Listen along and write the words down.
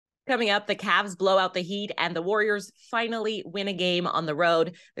Coming up, the Cavs blow out the Heat and the Warriors finally win a game on the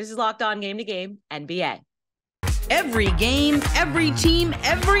road. This is Locked On Game to Game NBA. Every game, every team,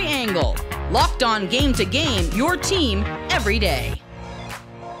 every angle. Locked On Game to Game, your team every day.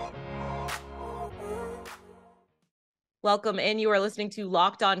 Welcome in. You are listening to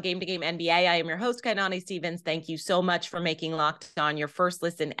Locked On Game to Game NBA. I am your host, Kainani Stevens. Thank you so much for making Locked On your first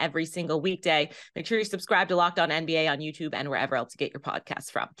listen every single weekday. Make sure you subscribe to Locked On NBA on YouTube and wherever else you get your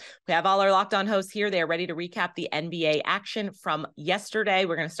podcasts from. We have all our Locked On hosts here. They are ready to recap the NBA action from yesterday.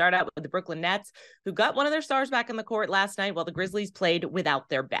 We're going to start out with the Brooklyn Nets, who got one of their stars back in the court last night while the Grizzlies played without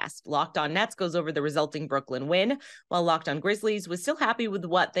their best. Locked On Nets goes over the resulting Brooklyn win, while Locked On Grizzlies was still happy with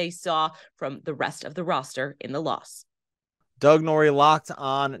what they saw from the rest of the roster in the loss. Doug Norrie, Locked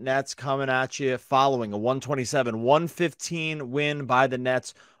On Nets, coming at you following a 127-115 win by the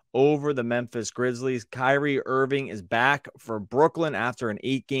Nets over the Memphis Grizzlies. Kyrie Irving is back for Brooklyn after an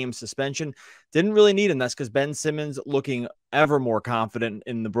 8-game suspension. Didn't really need him. That's because Ben Simmons looking ever more confident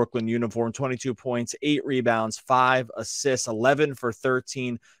in the Brooklyn uniform. 22 points, 8 rebounds, 5 assists, 11 for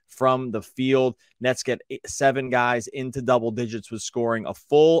 13 from the field. Nets get 7 guys into double digits with scoring, a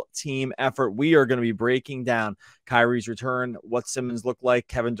full team effort. We are going to be breaking down Kyrie's return, what Simmons looked like,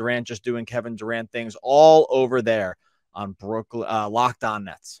 Kevin Durant just doing Kevin Durant things, all over there on Brooklyn, Locked On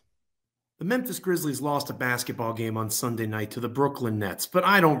Nets. The Memphis Grizzlies lost a basketball game on Sunday night to the Brooklyn Nets, but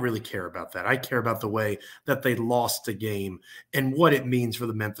I don't really care about that. I care about the way that they lost the game and what it means for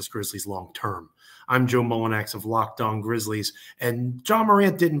the Memphis Grizzlies long term. I'm Joe Mullinax of Locked On Grizzlies, and Ja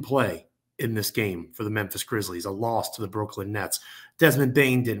Morant didn't play in this game for the Memphis Grizzlies, a loss to the Brooklyn Nets. Desmond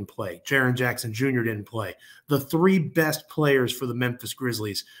Bane didn't play. Jaren Jackson Jr. didn't play. The 3 best players for the Memphis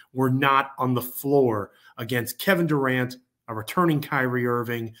Grizzlies were not on the floor against Kevin Durant, a returning Kyrie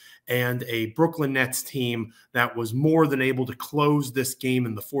Irving, and a Brooklyn Nets team that was more than able to close this game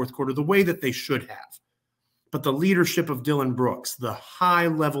in the fourth quarter the way that they should have. But the leadership of Dillon Brooks, the high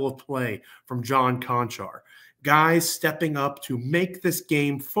level of play from John Konchar, guys stepping up to make this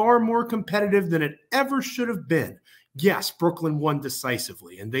game far more competitive than it ever should have been. Yes, Brooklyn won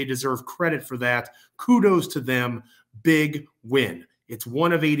decisively, and they deserve credit for that. Kudos to them. Big win. It's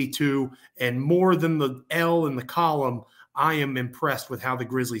 1 of 82, and more than the L in the column, I am impressed with how the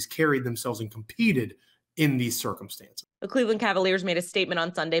Grizzlies carried themselves and competed in these circumstances. The Cleveland Cavaliers made a statement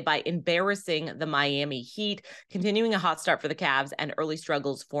on Sunday by embarrassing the Miami Heat, continuing a hot start for the Cavs and early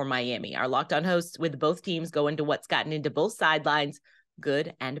struggles for Miami. Our Locked On hosts with both teams go into what's gotten into both sidelines,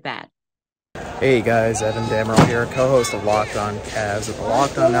 good and bad. Hey guys, Evan Dammerel here, co-host of Locked On Cavs with the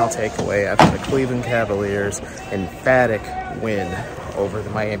Locked On Now takeaway after the Cleveland Cavaliers' emphatic win over the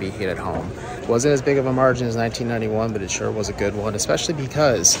Miami Heat at home. Wasn't as big of a margin as 1991, but it sure was a good one, especially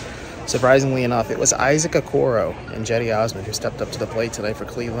because, surprisingly enough, it was Isaac Okoro and Cedi Osman who stepped up to the plate tonight for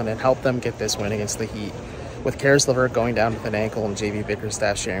Cleveland and helped them get this win against the Heat. With Karis LeVert going down with an ankle and JV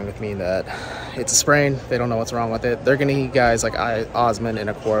Bickerstaff sharing with me that it's a sprain, they don't know what's wrong with it, they're going to need guys like Osman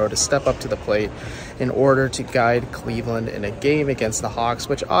and Okoro to step up to the plate in order to guide Cleveland in a game against the Hawks,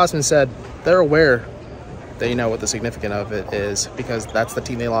 which Osman said they're aware. They know what the significance of it is because that's the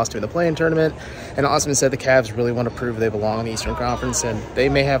team they lost to in the play-in tournament. And Osman said the Cavs really want to prove they belong in the Eastern Conference, and they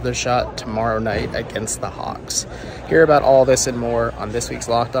may have their shot tomorrow night against the Hawks. Hear about all this and more on this week's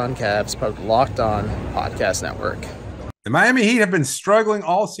Locked On Cavs, part of the Locked On Podcast Network. The Miami Heat have been struggling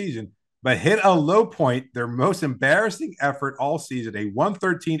all season, but hit a low point, their most embarrassing effort all season, a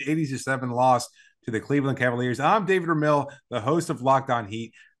 113-87 loss to the Cleveland Cavaliers. I'm David Ramil, the host of Locked On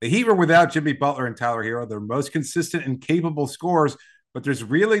Heat. The Heat were without Jimmy Butler and Tyler Hero, their most consistent and capable scorers, but there's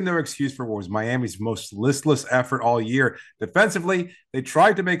really no excuse for what was Miami's most listless effort all year. Defensively, they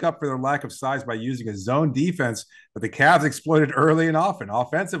tried to make up for their lack of size by using a zone defense, but the Cavs exploited early and often.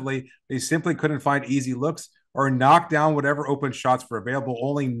 Offensively, they simply couldn't find easy looks or knock down whatever open shots were available,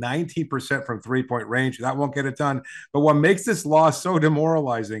 only 19% from three-point range. That won't get it done. But what makes this loss so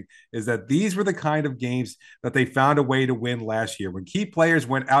demoralizing is that these were the kind of games that they found a way to win last year. When key players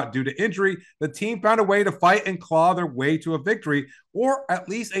went out due to injury, the team found a way to fight and claw their way to a victory, or at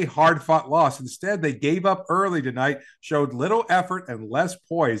least a hard-fought loss. Instead, they gave up early tonight, showed little effort and less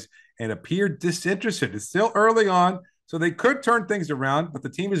poise, and appeared disinterested. It's still early on, so they could turn things around, but the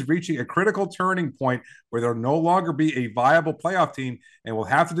team is reaching a critical turning point where they'll no longer be a viable playoff team and will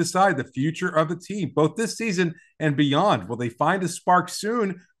have to decide the future of the team, both this season and beyond. Will they find a spark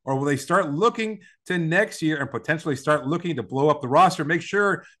soon, or will they start looking to next year and potentially start looking to blow up the roster? Make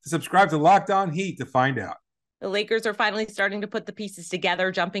sure to subscribe to Locked On Heat to find out. The Lakers are finally starting to put the pieces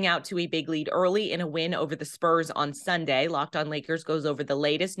together, jumping out to a big lead early in a win over the Spurs on Sunday. Locked On Lakers goes over the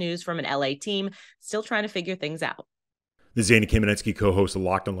latest news from an LA team still trying to figure things out. This is Andy Kamenetsky, co-host of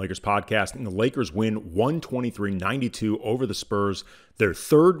Locked on Lakers podcast, and the Lakers win 123-92 over the Spurs, their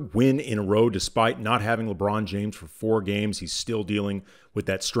third win in a row despite not having LeBron James for 4 games. He's still dealing with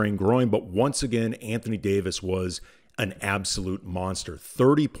that strained groin, but once again, Anthony Davis was an absolute monster.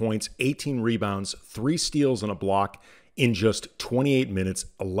 30 points, 18 rebounds, 3 steals and a block in just 28 minutes,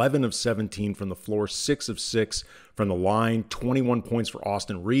 11 of 17 from the floor, 6 of 6 from the line, 21 points for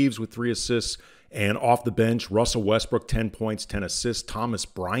Austin Reeves with 3 assists. And off the bench, Russell Westbrook, 10 points, 10 assists. Thomas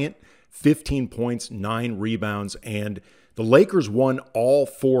Bryant, 15 points, 9 rebounds. And the Lakers won all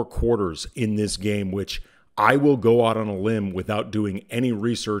 4 quarters in this game, which I will go out on a limb without doing any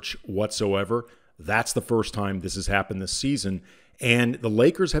research whatsoever. That's the first time this has happened this season. And the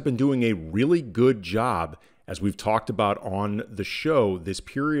Lakers have been doing a really good job, as we've talked about on the show, this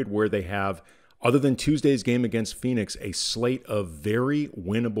period where they have, other than Tuesday's game against Phoenix, a slate of very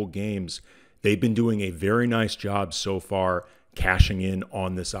winnable games. They've been doing a very nice job so far cashing in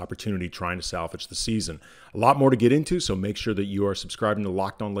on this opportunity, trying to salvage the season. A lot more to get into, so make sure that you are subscribing to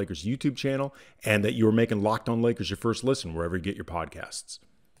Locked on Lakers YouTube channel and that you are making Locked on Lakers your first listen wherever you get your podcasts.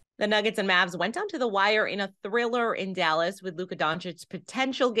 The Nuggets and Mavs went down to the wire in a thriller in Dallas with Luka Doncic's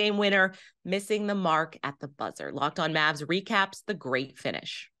potential game winner missing the mark at the buzzer. Locked on Mavs recaps the great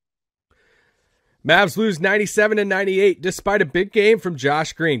finish. Mavs lose 97-98 despite a big game from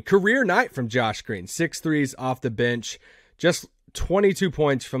Josh Green. Career night from Josh Green. 6 threes off the bench. Just 22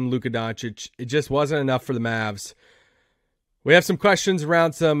 points from Luka Doncic. It just wasn't enough for the Mavs. We have some questions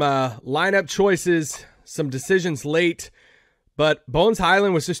around some lineup choices, some decisions late, but Bones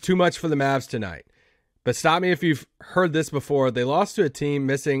Highland was just too much for the Mavs tonight. But stop me if you've heard this before. They lost to a team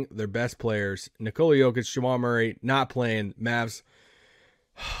missing their best players. Nikola Jokic, Jamal Murray not playing. Mavs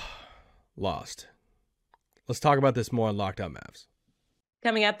lost. Let's talk about this more on Locked On Mavs.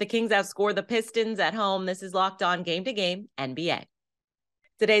 Coming up, the Kings outscore the Pistons at home. This is Locked On Game to Game NBA.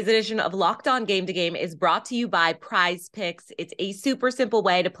 Today's edition of Locked On Game to Game is brought to you by Prize Picks. It's a super simple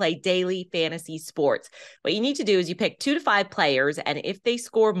way to play daily fantasy sports. What you need to do is you pick 2 to 5 players, and if they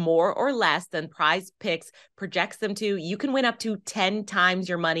score more or less than Prize Picks projects them to, you can win up to 10 times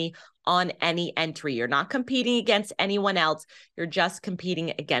your money on any entry. You're not competing against anyone else. You're just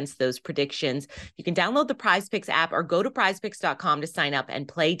competing against those predictions. You can download the Prize Picks app or go to prizepicks.com to sign up and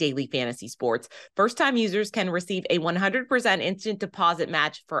play daily fantasy sports. First-time users can receive a 100% instant deposit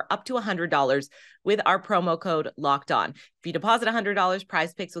match for up to $100 with our promo code Locked On. If you deposit $100,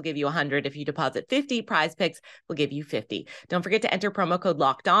 Prize Picks will give you $100. If you deposit $50, Prize Picks will give you $50. Don't forget to enter promo code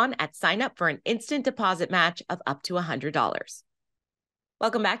Locked On at sign up for an instant deposit match of up to $100.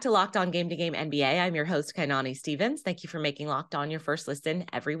 Welcome back to Locked On Game to Game NBA. I'm your host, Kainani Stevens. Thank you for making Locked On your first listen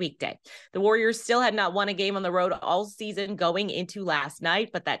every weekday. The Warriors still had not won a game on the road all season going into last night,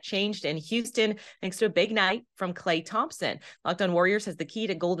 but that changed in Houston thanks to a big night from Klay Thompson. Locked On Warriors has the key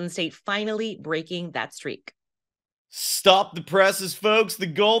to Golden State finally breaking that streak. Stop the presses, folks. The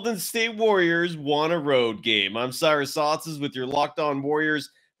Golden State Warriors won a road game. I'm Cyrus Sauces with your Locked On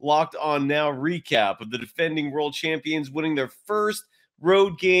Warriors, Locked On Now recap of the defending world champions winning their first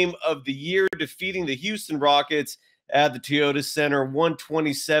road game of the year, defeating the Houston Rockets at the Toyota Center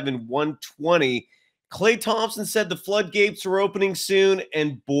 127-120. Klay Thompson said the floodgates were opening soon,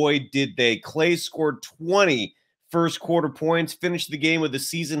 and boy, did they. Klay scored 20 first quarter points, finished the game with a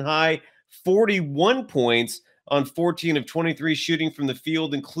season high 41 points on 14 of 23 shooting from the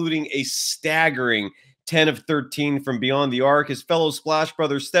field, including a staggering 10 of 13 from beyond the arc. His fellow Splash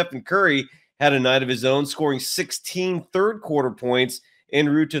brother Stephen Curry had a night of his own, scoring 16 third quarter points en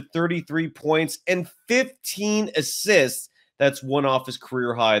route to 33 points and 15 assists. That's one off his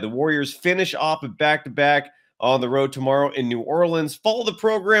career high. The Warriors finish off a back-to-back on the road tomorrow in New Orleans. Follow the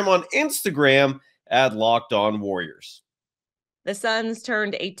program on Instagram at Locked On Warriors. The Suns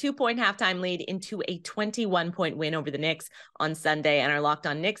turned a 2-point halftime lead into a 21-point win over the Knicks on Sunday, and our Locked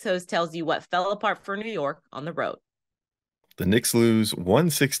On Knicks host tells you what fell apart for New York on the road. The Knicks lose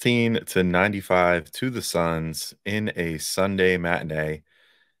 116-95 to the Suns in a Sunday matinee.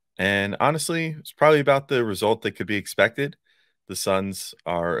 And honestly, it's probably about the result that could be expected. The Suns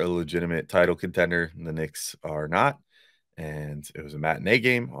are a legitimate title contender, and the Knicks are not. And it was a matinee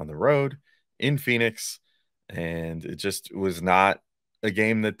game on the road in Phoenix. And it just was not a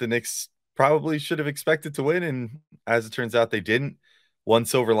game that the Knicks probably should have expected to win. And as it turns out, they didn't. One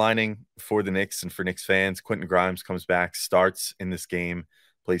silver lining for the Knicks and for Knicks fans, Quentin Grimes comes back, starts in this game,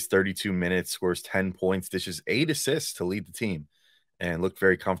 plays 32 minutes, scores 10 points, dishes 8 assists to lead the team, and looked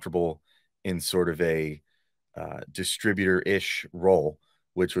very comfortable in sort of a distributor-ish role,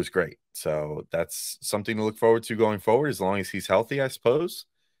 which was great. So that's something to look forward to going forward, as long as he's healthy, I suppose.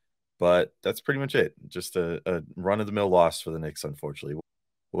 But that's pretty much it. Just a run-of-the-mill loss for the Knicks, unfortunately.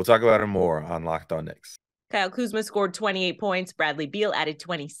 We'll talk about it more on Locked On Knicks. Kyle Kuzma scored 28 points. Bradley Beal added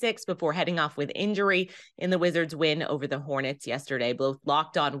 26 before heading off with injury in the Wizards' win over the Hornets yesterday. Both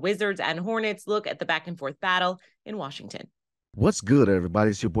Locked On Wizards and Hornets look at the back-and-forth battle in Washington. What's good, everybody?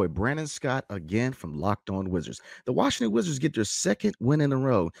 It's your boy Brandon Scott again from Locked On Wizards. The Washington Wizards get their second win in a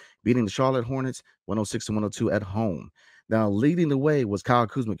row, beating the Charlotte Hornets 106-102 at home. Now, leading the way was Kyle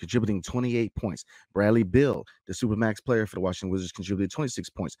Kuzma, contributing 28 points. Bradley Beal, the Supermax player for the Washington Wizards, contributed 26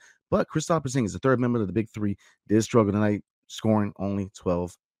 points. But Kristaps Porzingis, the third member of the Big Three, did struggle tonight, scoring only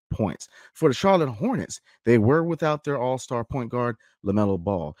 12 points. For the Charlotte Hornets, they were without their all-star point guard, LaMelo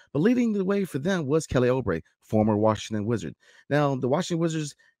Ball. But leading the way for them was Kelly Oubre, former Washington Wizard. Now, the Washington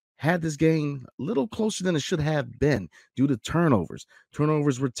Wizards had this game a little closer than it should have been due to turnovers.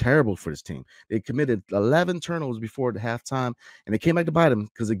 Turnovers were terrible for this team. They committed 11 turnovers before the halftime, and they came back to bite them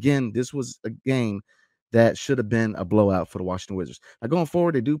because, again, this was a game that should have been a blowout for the Washington Wizards. Now, going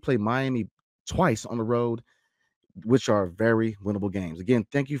forward, they do play Miami twice on the road, which are very winnable games. Again,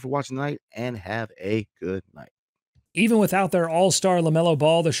 thank you for watching tonight, and have a good night. Even without their all-star LaMelo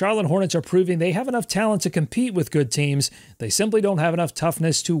Ball, the Charlotte Hornets are proving they have enough talent to compete with good teams. They simply don't have enough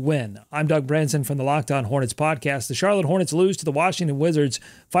toughness to win. I'm Doug Branson from the Locked On Hornets podcast. The Charlotte Hornets lose to the Washington Wizards.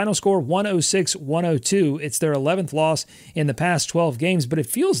 Final score 106-102. It's their 11th loss in the past 12 games, but it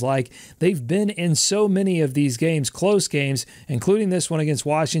feels like they've been in so many of these games, close games, including this one against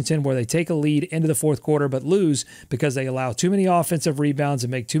Washington, where they take a lead into the fourth quarter but lose because they allow too many offensive rebounds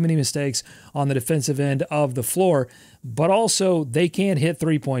and make too many mistakes on the defensive end of the floor. But also, they can't hit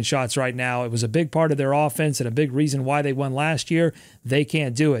three-point shots right now. It was a big part of their offense and a big reason why they won last year. They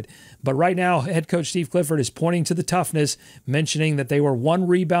can't do it. But right now, head coach Steve Clifford is pointing to the toughness, mentioning that they were one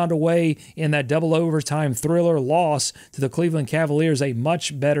rebound away in that double overtime thriller loss to the Cleveland Cavaliers, a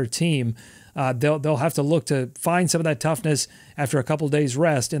much better team. They'll have to look to find some of that toughness after a couple of days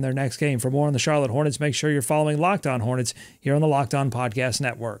rest in their next game. For more on the Charlotte Hornets, make sure you're following Locked On Hornets here on the Locked On Podcast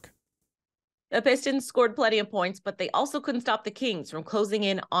Network. The Pistons scored plenty of points, but they also couldn't stop the Kings from closing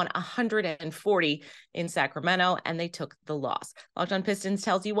in on 140 in Sacramento, and they took the loss. Locked On Pistons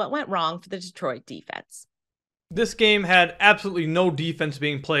tells you what went wrong for the Detroit defense. This game had absolutely no defense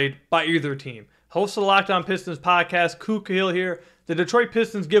being played by either team. Host of the Locked On Pistons podcast, Ku Khahil here. The Detroit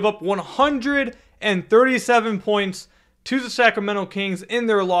Pistons give up 137 points to the Sacramento Kings in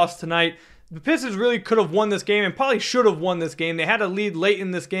their loss tonight. The Pistons really could have won this game and probably should have won this game. They had a lead late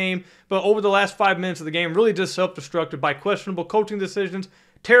in this game, but over the last 5 minutes of the game, really just self-destructed by questionable coaching decisions,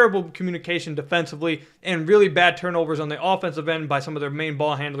 terrible communication defensively, and really bad turnovers on the offensive end by some of their main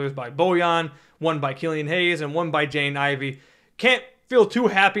ball handlers, by Bojan, one by Killian Hayes, and one by Jaden Ivey. Can't feel too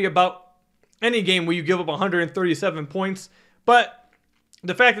happy about any game where you give up 137 points, but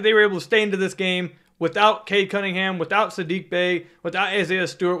the fact that they were able to stay into this game without Cade Cunningham, without Sadiq Bey, without Isaiah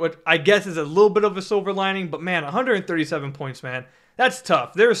Stewart, which I guess is a little bit of a silver lining, but man, 137 points, man, that's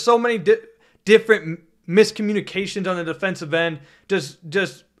tough. There are so many different miscommunications on the defensive end, just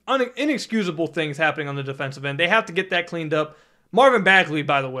inexcusable things happening on the defensive end. They have to get that cleaned up. Marvin Bagley,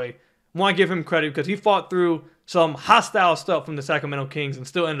 by the way, want to give him credit because he fought through some hostile stuff from the Sacramento Kings and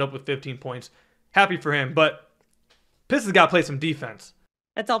still ended up with 15 points. Happy for him, but Pistons got to play some defense.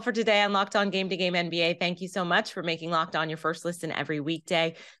 That's all for today on Locked On Game to Game NBA. Thank you so much for making Locked On your first listen every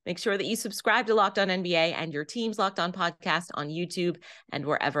weekday. Make sure that you subscribe to Locked On NBA and your team's Locked On podcast on YouTube and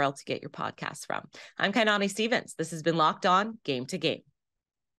wherever else you get your podcasts from. I'm Kainani Stevens. This has been Locked On Game to Game.